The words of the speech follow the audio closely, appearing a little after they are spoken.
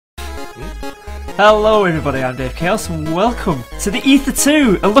Hello everybody, I'm Dave Chaos and welcome to the Aether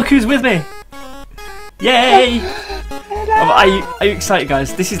II, and look who's with me! Yay! Are you excited,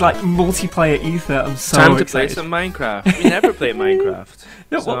 guys? This is like multiplayer Aether, I'm so Time to excited. play some Minecraft. We never play Minecraft.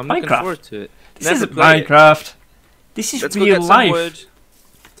 No, So what, I'm Minecraft? looking forward to it. This Never isn't play it. Minecraft. This is Let's go real get some life. wood.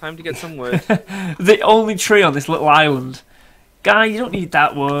 Time to get some wood. The only tree on this little island. Guy, you don't need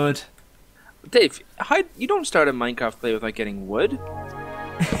that wood. Dave, you don't start a Minecraft play without getting wood?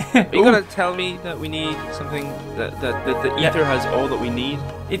 Are you gonna tell me that we need something that the Aether has all that we need?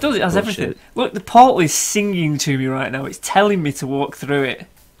 It does, it has Bullshit. everything. Look, the portal is singing to me right now. It's telling me to walk through it.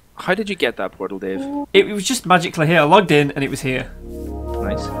 How did you get that portal, Dave? It was just magically here. I logged in and it was here.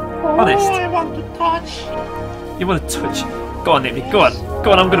 Nice. Honest. Oh, I want to touch. You want to touch? Go on, Nippy. Go on.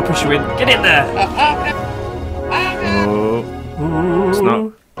 Go on, I'm going to push you in. Get in there. Oh, it's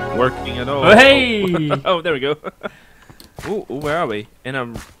not working at all. Oh, hey. Oh, there we go. Oh, where are we? In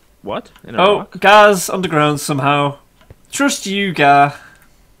a what? In a Oh, rock? Gar's underground somehow. Trust you, Gar.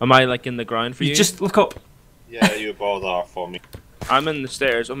 Am I like in the ground for you? You just look up. Yeah, you both are for me. I'm in the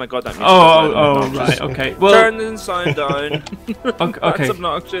stairs. Oh my god, that music. Oh, right, okay. Well, Turn the sound down. okay. That's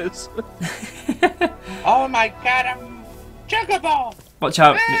obnoxious. Oh my god, I'm Chocobo! Watch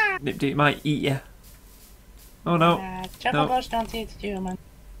out, Nip, it might eat you. Oh no. Chocobos don't eat human.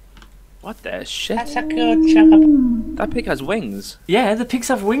 What the shit? That's a good Chocobo. That pig has wings. Yeah, the pigs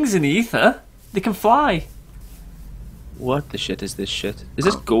have wings in the ether. They can fly. What the shit is this shit? Is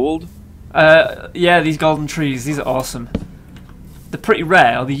this gold? Yeah, these golden trees, these are awesome. They're pretty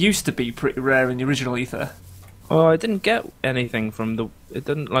rare, or they used to be pretty rare in the original ether. Oh, I didn't get anything from the. It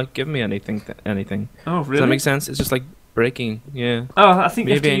didn't like give me anything. Oh, Does that really? make sense? It's just like breaking. Yeah. Oh, I think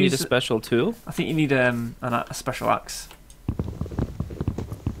you have Maybe to I need a use, special tool. I think you need a special axe.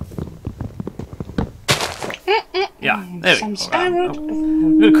 Yeah, there we go. Some skyroot.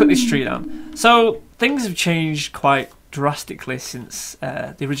 I'm going to cut this tree down. So, things have changed quite drastically since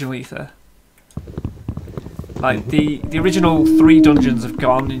the original ether. Like, the original 3 dungeons have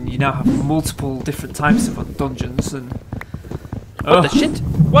gone, and you now have multiple different types of dungeons, and... What the shit?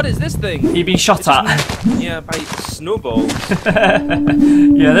 What is this thing? You've been shot at. Yeah, by snowballs.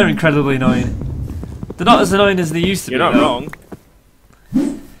 Yeah, they're incredibly annoying. They're not as annoying as they used to You're be, not though. wrong.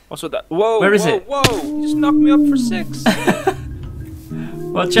 Also, that. Whoa! Where is whoa, it? Whoa! You just knocked me up for 6.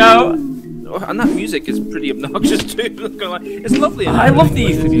 Watch out! Oh, and that music is pretty obnoxious too. Not gonna lie. It's lovely. I love the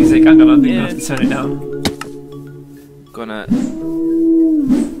ether music. Hang on, I think I have to turn it down. Gonna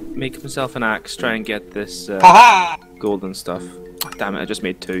make myself an axe. Try and get this golden stuff. Oh, damn it! I just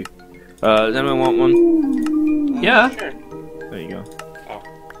made 2. Does anyone want one? Yeah. Sure. There you go.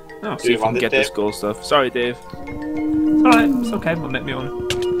 Oh, See if I want can it, get this Dave? gold stuff. Sorry, Dave. it's alright. It's okay. We'll make me one.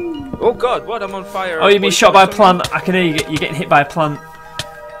 Oh God! What? I'm on fire. Oh, you've been shot by a plant. I can hear you're getting hit by a plant.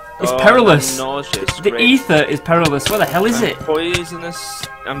 It's perilous. I'm nauseous. The Great. ether is perilous. Where the hell is it? Poisonous.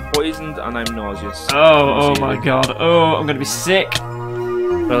 I'm poisoned and I'm nauseous. Oh my god. Oh, I'm gonna be sick.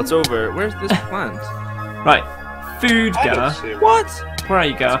 Well, it's over. Where's this plant? Right. Food, I Gar. don't see one. What? Where are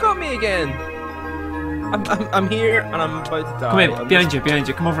you, It's Gar? got me again. I'm here and I'm about to die. Come here, I'm behind you, behind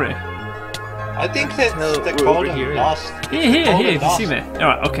you. Come over here. I think that's No, the we're over golden here. dust. Here, Golden if you dust. see me.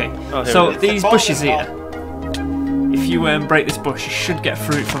 Alright, okay. Oh, here So, it is. these Golden bushes here, dust. if you break this bush, you should get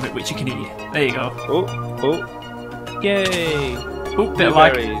fruit from it, which you can eat. There you go. Oh. Yay. Oh, bit of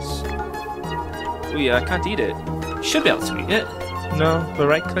lag. Blueberries. Oh yeah, I can't eat it. You should be able to eat it. No, but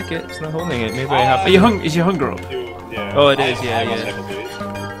right click it. It's not holding it. Maybe I have. Are you is your hunger up? Yeah. Oh, it is, yeah, I was yeah. able to do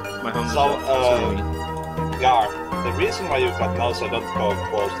it. My hunger. So, Gar, the reason why you got now so don't go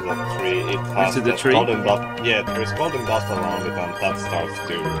close to that tree, it has To the that tree? golden dust. Yeah, there's golden dust around it, and that starts to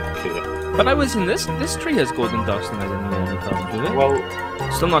kill it. But I was in this. This tree has golden dust, and I didn't get any problem with it.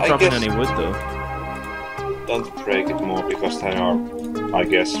 Well, Still not I dropping guess- any wood though. don't break it more because they are, I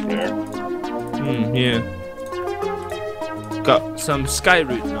guess, rare. Yeah. Got some sky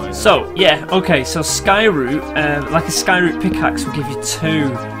root now. So, yeah, okay, so Skyroot, like a Skyroot pickaxe will give you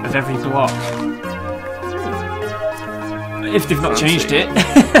 2 of every block. If they've not Fancy. changed it.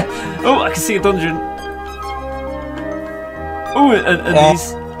 Oh, I can see a dungeon. Oh, and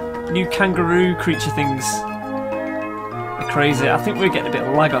these new kangaroo creature things are crazy. I think we're getting a bit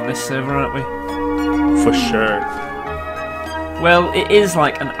of lag on this server, aren't we? for sure. Well, it is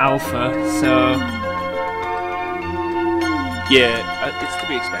like an alpha, so... Yeah, it's to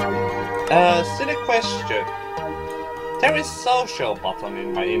be expected. Silly question. There is social button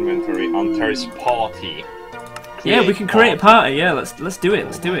in my inventory, and there is party. Yeah, we can create a party. Yeah, let's do it.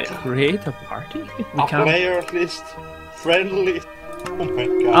 Let's do it. Create a party? We A can. player list, friend list. Oh my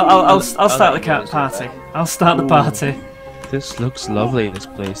god. I'll start the let you party. I'll start the party. This looks lovely, this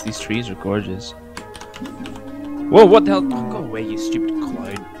place. These trees are gorgeous. Whoa, what the hell? Oh, go away, you stupid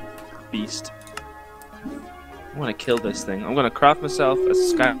cloud beast. I want to kill this thing. I'm going to craft myself a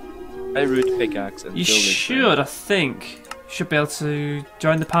skyroot pickaxe and You kill this should, I think. Should be able to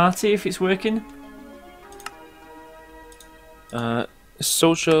join the party if it's working.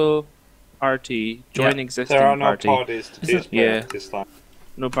 Social party. Join Yeah. existing There are no party. parties to display Yeah. this time.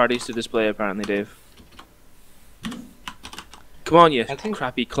 No parties to display, apparently, Dave. Come on, you I think-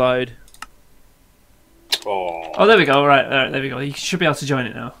 crappy cloud. Oh. Oh, there we go. Right, there we go. You should be able to join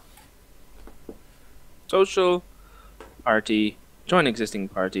it now. Social party. Join existing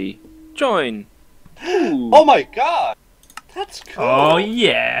party. Join. Ooh, Oh my god! That's cool! Oh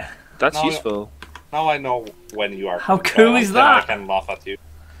yeah. that's now- useful. Now I know when you are How coming cool back, is then I that? can laugh at you.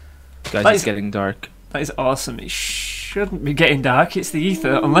 Guys, That it's is- getting dark. That is awesome. It shouldn't be getting dark. It's the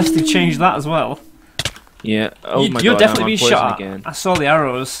ether, unless they change that as well. Yeah. Oh my You're god, definitely I'm being on poison shot at. again. I saw the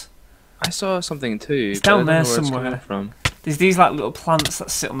arrows. I saw something too. It's but I down don't there know where it's somewhere. coming from. There's these like little plants that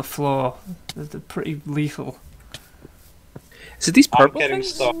sit on the floor. They're pretty lethal. Is it these I'm purple getting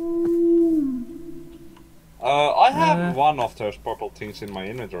things? stuck. I have Uh, one of those purple things in my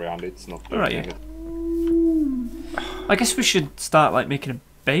inventory and it's not doing Alright. anything. I guess we should start like making a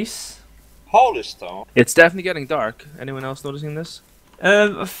base. Holy stone. It's definitely getting dark. Anyone else noticing this?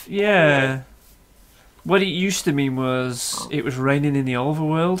 Yeah. What it used to mean was it was raining in the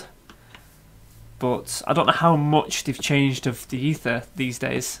overworld, but I don't know how much they've changed of the ether these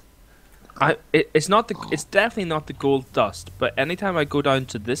days. It's not the. It's definitely not the gold dust. But anytime I go down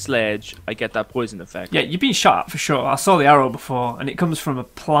to this ledge, I get that poison effect. Yeah, you've been shot at for sure. I saw the arrow before, and it comes from a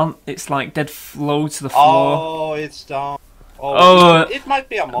plant. It's like dead low to the floor. Oh, it's down. Oh, it might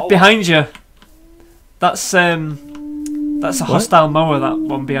be a mole. Behind you. That's a hostile mower. That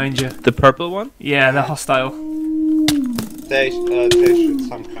one behind you. The purple one. Yeah, they're hostile. They shoot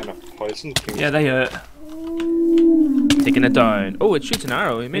some kind of poison thing. Yeah, they hurt. Taking it down. Oh, it shoots an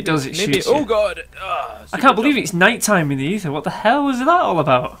arrow. Maybe, does, it maybe, shoots oh you. god! I can't believe it's nighttime in the ether. What the hell was that all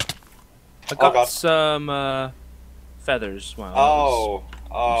about? I got God. some feathers. Wow.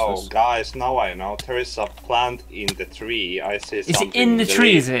 Oh, useless. guys, now I know. There is a plant in the tree. I see Is something. it in the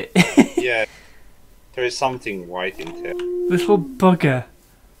tree? leaf. Is it? Yeah. There is something white in there. Little bugger.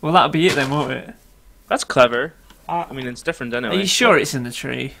 Well, that'll be it then, won't it? That's clever. Uh, I mean, it's different Are anyway. you sure it's in the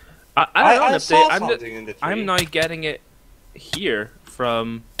tree? I don't know. I if saw I'm something in the tree. I'm now getting it here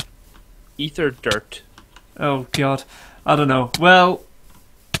from Aether dirt. Oh god, I don't know. Well,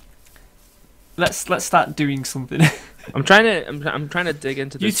 let's start doing something. I'm trying to dig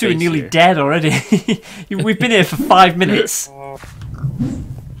into this. You two are base nearly here. dead already. We've been here for 5 minutes. Oh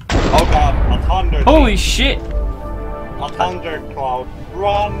god, a thunder. Holy shit! A thundercloud.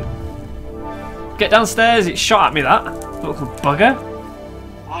 Run! Get downstairs. It shot at me. That little bugger.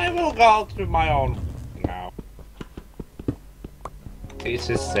 I will go to my own now. This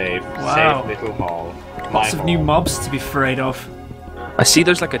is safe. Wow. Safe little hall. Lots My of new home. mobs to be afraid of. I see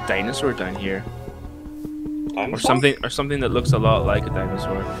there's like a dinosaur down here, or something that looks a lot like a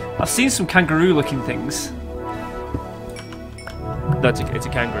dinosaur. I've seen some kangaroo-looking things. It's a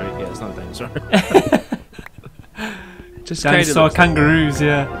kangaroo. Yeah, it's not a dinosaur. Just Dinosaur looks like one. kangaroos,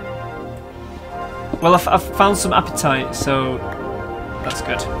 yeah. Well, I've found some appetite, so that's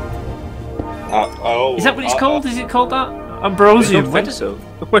good. Oh. Is that what it's called? Is it called that? I Ambrosium. don't Where think does so.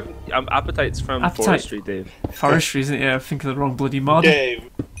 Appetite's from Appetite. forestry, Dave. Forestry, isn't it? Yeah, I think of the wrong bloody mod. Dave,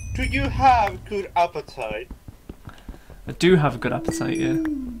 do you have good appetite? I do have a good appetite, yeah.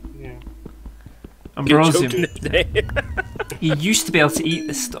 Yeah. You're Ambrosium. joking today. You used to be able to eat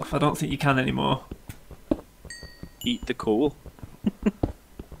this stuff. I don't think you can anymore. Eat the coal.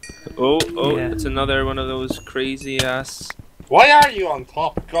 Oh, Yeah. it's another one of those crazy ass. Why are you on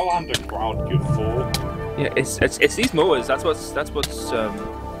top? Go underground, you fool. Yeah, it's these moas. That's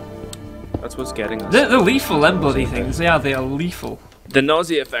what's getting us. They're lethal, them bloody things. They are lethal. The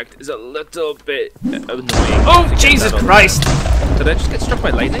nausea effect is a little bit annoying. Oh, to get Jesus that on. Christ! Did I just get struck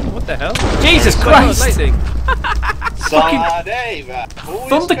by lightning? What the hell? Jesus Oh, Christ! lightning. So, Dave, who is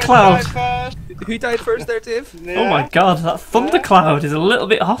Thundercloud. gonna die Who died first there, Dave? first? Oh my god, that thundercloud is a little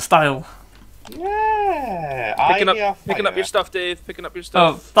bit hostile. Yeah, Picking up your stuff, Dave. Picking up your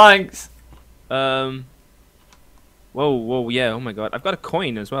Oh, stuff. thanks. Whoa, yeah. Oh my god, I've got a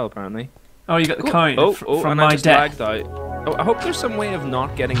coin as well, apparently. Oh, you got the coin from and my I just deck. lagged out. Oh, I hope there's some way of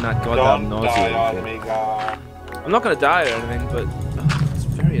not getting that goddamn Don't nausea. die on effect. me, God. I'm not gonna die or anything, but it's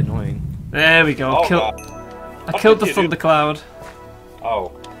very annoying. There we go. Oh, God. I What killed the did you do? thundercloud. Oh,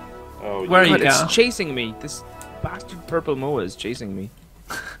 Where are you God, going? it's chasing me. This bastard purple moa is chasing me.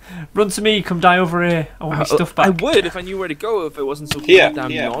 Run to me, come die over here. I want my stuff back. I would if I knew where to go, if it wasn't so Here, damn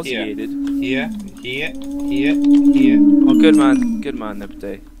here, nauseated. Here. Oh, good man,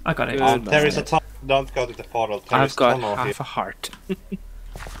 Nipday. I got it. Good There man. is a tunnel. Don't go to the portal. There I've is got tunnel half here. a heart.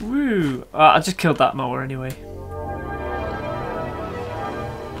 Woo! I just killed that mower anyway.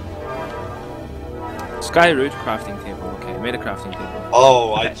 Skyroot crafting table. Okay, made a crafting table.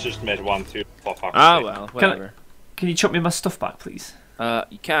 Oh, I just made one too. For fuck's Ah sake. well, whatever. Can you chuck me my stuff back, please?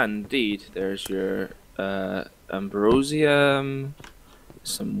 You can indeed. There's your ambrosium,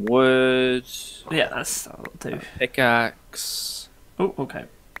 some wood, Yeah, that'll do. pickaxe, Oh, okay.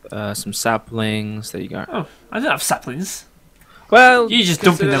 some saplings. There you go. Oh, I don't have saplings. Well, You're just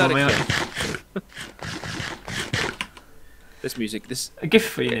dumping consider them on that me, a aren't kit. This music, A gift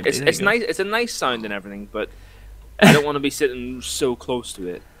for you, Nibby. it's there you go. nice. It's a nice sound and everything, but I don't want to be sitting so close to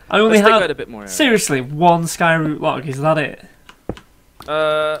it. I only Let's take have out a bit more area. seriously one Skyroot log. Is that it?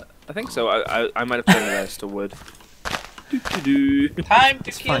 I think so. I might have turned the rest to wood. Doo-doo-doo. Time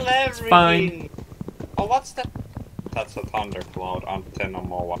to kill fine. It's everything. fine. Oh, what's that? That's a thundercloud. I'm 10 or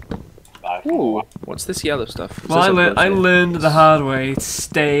more. Ooh, what's this yellow stuff? Is Well, this I ambrosia? learned the hard way to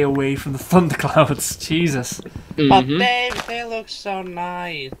stay away from the thunderclouds. Jesus. But Mhm. they look so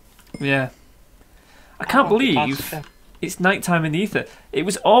nice. Yeah. I can't believe it's nighttime in the ether. It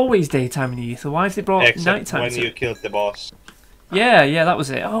was always daytime in the ether. Why have they brought Except nighttime when to you it? killed the boss. Yeah, that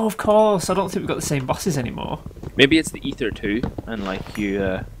was it. Oh, of course. I don't think we've got the same bosses anymore. Maybe it's the Aether II, and like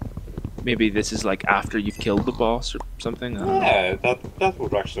you, maybe this is like after you've killed the boss or something. I don't know. Yeah, that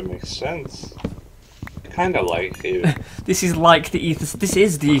would actually make sense. Kinda like it. This is like the ether. This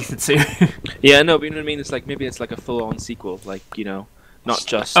is the Ether 2. Yeah, no, but you know what I mean. It's like maybe it's like a full-on sequel, like not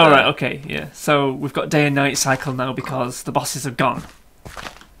just. Oh, right, okay, yeah. So we've got day and night cycle now because the bosses have gone.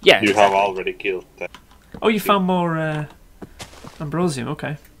 Yeah. You have already killed them. Oh, you found more ambrosium,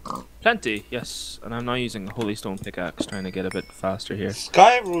 okay. Plenty, yes. And I'm now using a holy stone pickaxe, trying to get a bit faster here.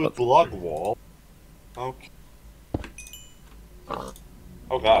 Skyroot log wall. Okay.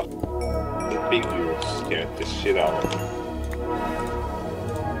 Oh god. The big you scared the shit out of me.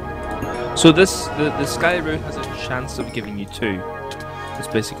 So the Skyroot has a chance of giving you 2. That's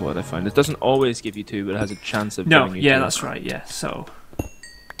basically what I found. It doesn't always give you 2, but it has a chance of No, giving you 2. yeah, that's right, yeah. So,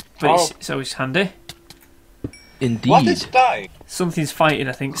 but Oh. it's always handy. Indeed. What is dying? Something's fighting,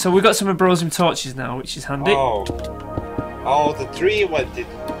 I think. So we've got some ambrosium torches now, which is handy. Oh. Oh, the tree went it.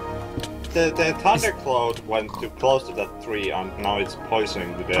 The thundercloud went too close to that tree and now it's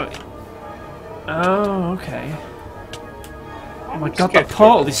poisoning the dead. Oh, okay. Oh my I'm god, scared that to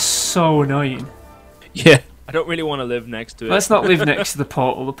portal go. is so annoying. Yeah. I don't really want to live next to it. Let's not live next to the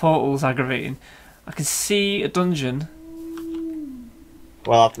portal. The portal's aggravating. I can see a dungeon.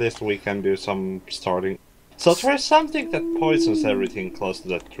 Well, at least we can do some starting. So there's something that poisons everything close to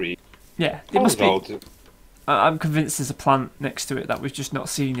that tree. Yeah, it must Go be. to- I'm convinced there's a plant next to it that we've just not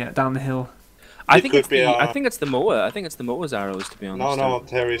seen yet down the hill. I It think could it's be, the I think it's the Moa. I think it's the Moa's arrows, to be honest. No,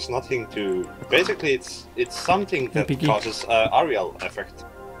 there is nothing to. Basically, it's something that Piggy. causes Ariel effect.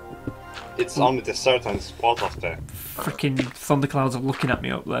 It's only the certain spot of the. Freaking thunderclouds are looking at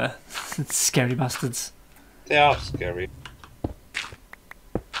me up there. Scary bastards. They are scary.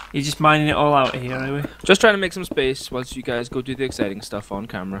 You're just mining it all out here, are we? Just trying to make some space whilst you guys go do the exciting stuff on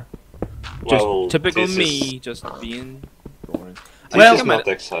camera. Just Well, typical this me, just being boring. This Well- is not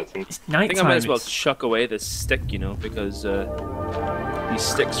exciting. It's I think I nighttime. might as well it's- chuck away this stick, because these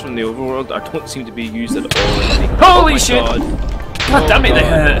sticks from the overworld don't seem to be used at all. Holy Oh my shit! God. God damn it, they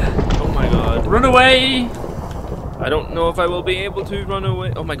God. hurt! Oh my god. Run away! I don't know if I will be able to run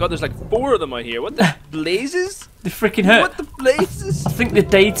away. Oh my god, there's like 4 of them out here. What the blazes? They freaking hurt. What the blazes? I think the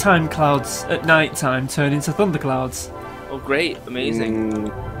daytime clouds at nighttime turn into thunderclouds. Oh great, amazing.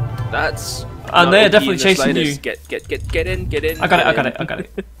 Mm, That's. And not they're OP definitely in the chasing you. slightest. Get in. I got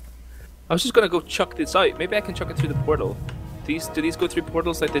it. I was just gonna go chuck this out. Maybe I can chuck it through the portal. Do these go through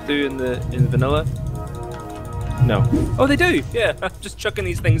portals like they do in vanilla? No. Oh, they do. Yeah, I'm just chucking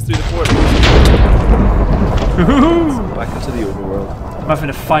these things through the portal. Back into the overworld. I'm having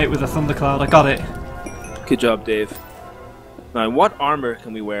a fight with a thundercloud. I got it. Good job, Dave. Now, what armor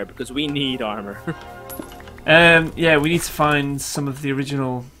can we wear? Because we need armor. Yeah, we need to find some of the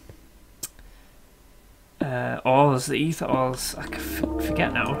original ores, the ether ores. I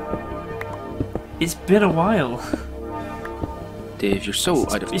forget now. It's been a while. Dave, you're so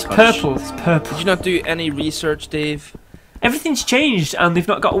out of It's touch. purple. It's purple. Did you not do any research, Dave? Everything's changed, and they've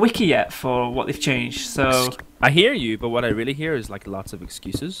not got a wiki yet for what they've changed. So, I hear you, but what I really hear is like lots of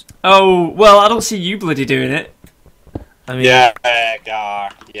excuses. oh well, I don't see you bloody doing it. I mean, yeah,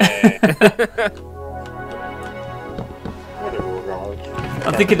 God, yeah. Whatever, God.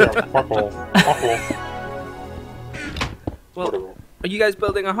 I'm thinking that. Fuck off. Fuck off. Well, are you guys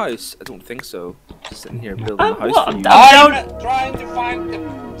building a house? I don't think so. Just sitting here building a house what? for you. I'm trying to find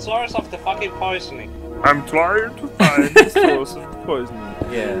the source of the fucking poisoning. I'm trying to find the source of poisoning.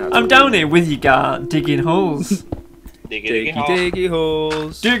 Yeah. I'm down here with you, Gar, digging holes. Diggy Diggy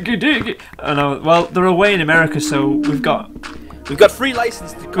holes. Diggy. I know. Well, they're away in America, so we've got free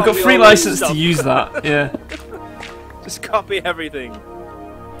license. To use that. Yeah. Just copy everything.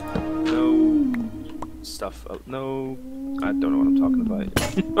 No stuff. No, I don't know what I'm talking about.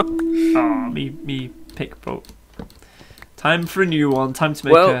 Oh, me pick broke. Time for a new one. Time to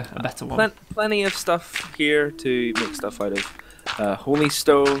make a better one. Plenty of stuff here to make stuff out of. Holy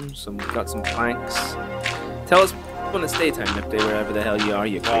stone. We've got some planks. Tell us when it's daytime, Nipday, wherever the hell you are,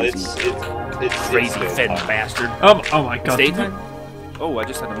 you crazy, it's crazy fed bastard. Oh my god. It's daytime? Oh, I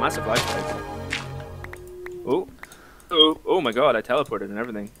just had a massive lifetime. Oh my god, I teleported and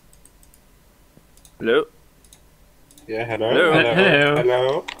everything. Hello? Yeah, hello.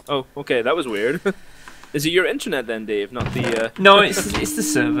 Hello. Oh, okay, that was weird. Is it your internet then, Dave, not the... No, it's the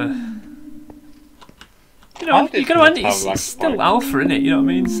server. You know, you gotta end it. It's still alpha, innit? You know what I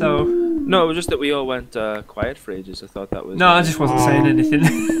mean? So... No, it was just that we all went quiet for ages. I thought that was... No, I just wasn't saying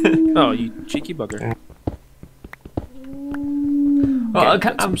anything. Oh, you cheeky bugger. Well, I'm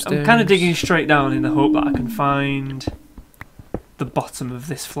kind of digging straight down in the hope that I can find the bottom of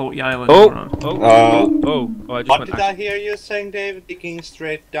this floaty island we're on. I just did I hear you saying, David? Digging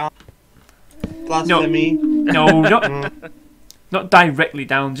straight down? Blasphemy? No, not directly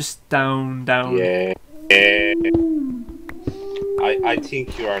down, just down. Yeah. I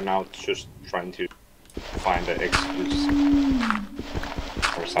think you are now just trying to find an excuse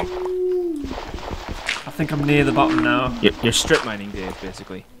or something. I think I'm near the bottom now. You're strip mining, Dave,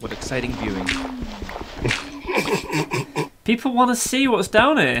 basically. What exciting viewing. People want to see what's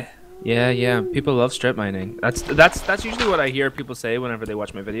down here. Yeah. People love strip mining. That's usually what I hear people say whenever they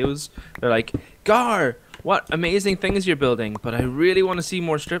watch my videos. They're like, Gar, what amazing things you're building, but I really want to see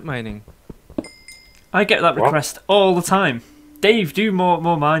more strip mining. I get that request all the time. Dave, do more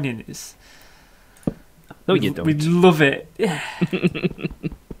mining. No, you don't. We'd love it. Yeah.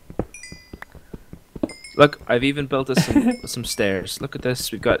 Look, I've even built us some stairs. Look at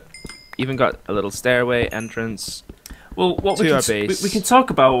this. We've even got a little stairway entrance. Well, our base. We can talk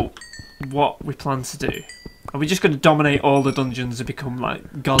about what we plan to do. Are we just going to dominate all the dungeons and become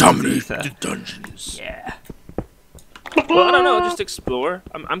like gods of Aether? The dungeons. Yeah. Well, I don't know. Just explore.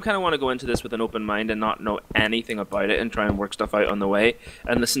 I'm kind of want to go into this with an open mind and not know anything about it and try and work stuff out on the way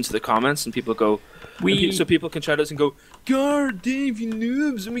and listen to the comments and people go. So people can shout us and go, Gar, Dave, you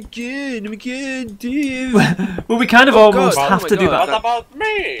noobs! Oh my god, Dave! Well, we kind of almost have to do that. What about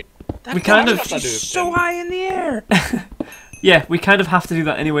me? We kind of so high in the air. Yeah, we kind of have to do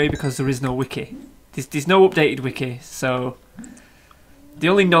that anyway because there is no wiki. There's no updated wiki, so the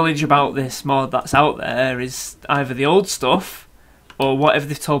only knowledge about this mod that's out there is either the old stuff or whatever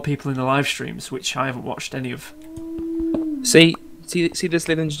they've told people in the live streams, which I haven't watched any of. See this,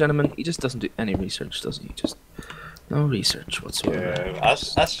 ladies and gentlemen? He just doesn't do any research, does he? Just no research whatsoever. Yeah,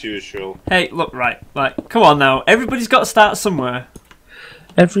 as usual. Hey, look, right, come on now. Everybody's got to start somewhere.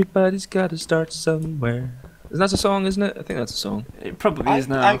 Everybody's got to start somewhere. Isn't that a song, isn't it? I think that's a song. It probably is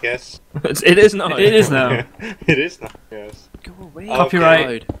now. I guess. It is now. It is now. It is now, yes. Go away.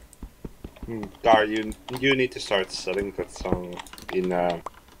 Copyright. Gar, you need to start selling that song in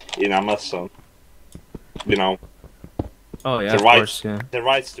Amazon. You know. Oh yeah, of course, yeah. The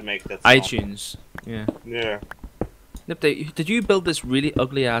rights to make that song. iTunes, yeah. Yeah. Nipday, did you build this really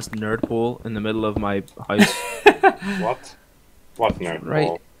ugly ass nerd pole in the middle of my house? What? What nerd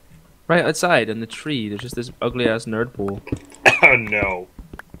pole? Right outside in the tree, there's just this ugly ass nerd pole. Oh no.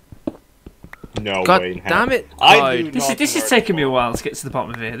 No God way. Damn it! This is taking me a while to get to the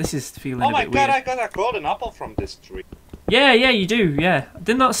bottom of it. This is feeling a bit weird. Oh my god, I got a golden apple from this tree. Yeah, you do, yeah.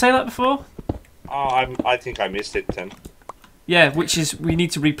 Didn't I say that before? Oh, I think I missed it then. Yeah, which is, we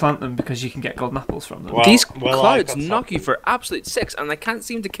need to replant them because you can get golden apples from them. These clouds knock you for absolute six, and I can't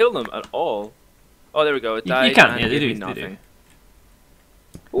seem to kill them at all. Oh, there we go, it died. You can't, yeah, they do nothing.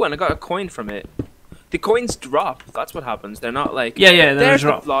 Oh, and I got a coin from it. The coins drop, that's what happens. They're not like... Yeah, there's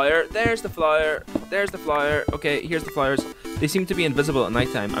drop. The flyer, there's the flyer, there's the flyer. Okay, here's the flyers. They seem to be invisible at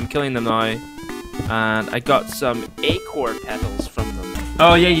nighttime. I'm killing them now. And I got some acorn petals from them.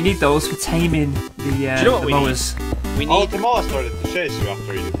 Oh yeah, you need those for taming the mowers. We need... Oh, the mower started to chase you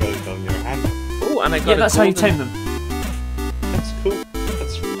after you put it on your hand. Oh, and I got that's how you tame them. That's cool.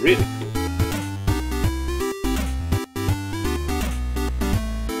 That's really cool.